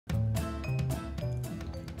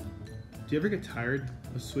Do you ever get tired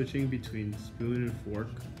of switching between spoon and fork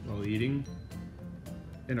while eating?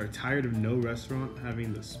 And are tired of no restaurant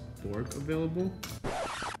having the Spork available?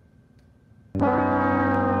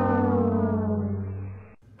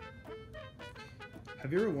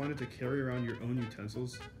 Have you ever wanted to carry around your own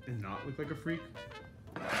utensils and not look like a freak?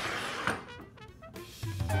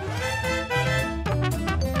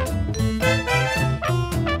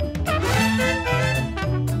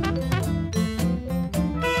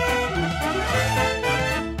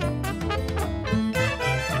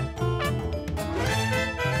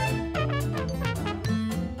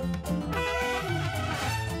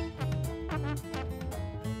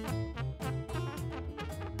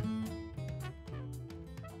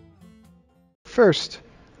 First,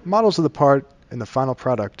 models of the part and the final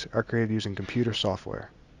product are created using computer software.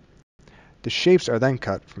 The shapes are then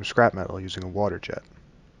cut from scrap metal using a water jet.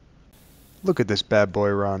 Look at this bad boy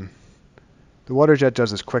run. The water jet does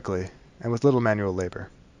this quickly and with little manual labor.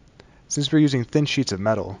 Since we're using thin sheets of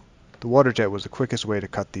metal, the water jet was the quickest way to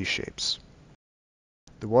cut these shapes.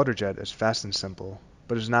 The water jet is fast and simple,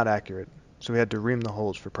 but is not accurate, so we had to ream the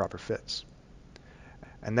holes for proper fits.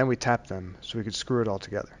 And then we tapped them so we could screw it all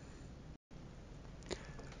together.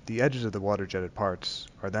 The edges of the water-jetted parts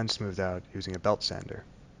are then smoothed out using a belt sander.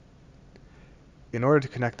 In order to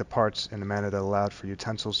connect the parts in a manner that allowed for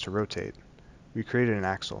utensils to rotate, we created an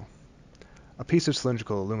axle. A piece of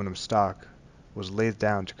cylindrical aluminum stock was laid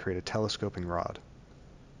down to create a telescoping rod.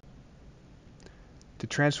 To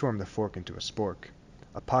transform the fork into a spork,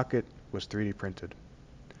 a pocket was 3D printed.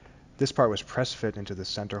 This part was press-fit into the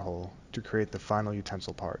center hole to create the final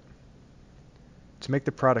utensil part. To make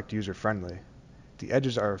the product user-friendly, the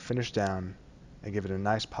edges are finished down and give it a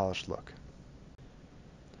nice polished look.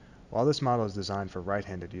 While this model is designed for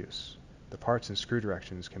right-handed use, the parts and screw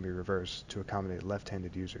directions can be reversed to accommodate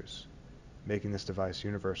left-handed users, making this device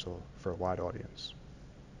universal for a wide audience.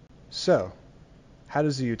 So, how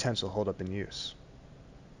does the utensil hold up in use?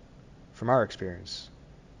 From our experience,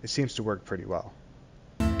 it seems to work pretty well.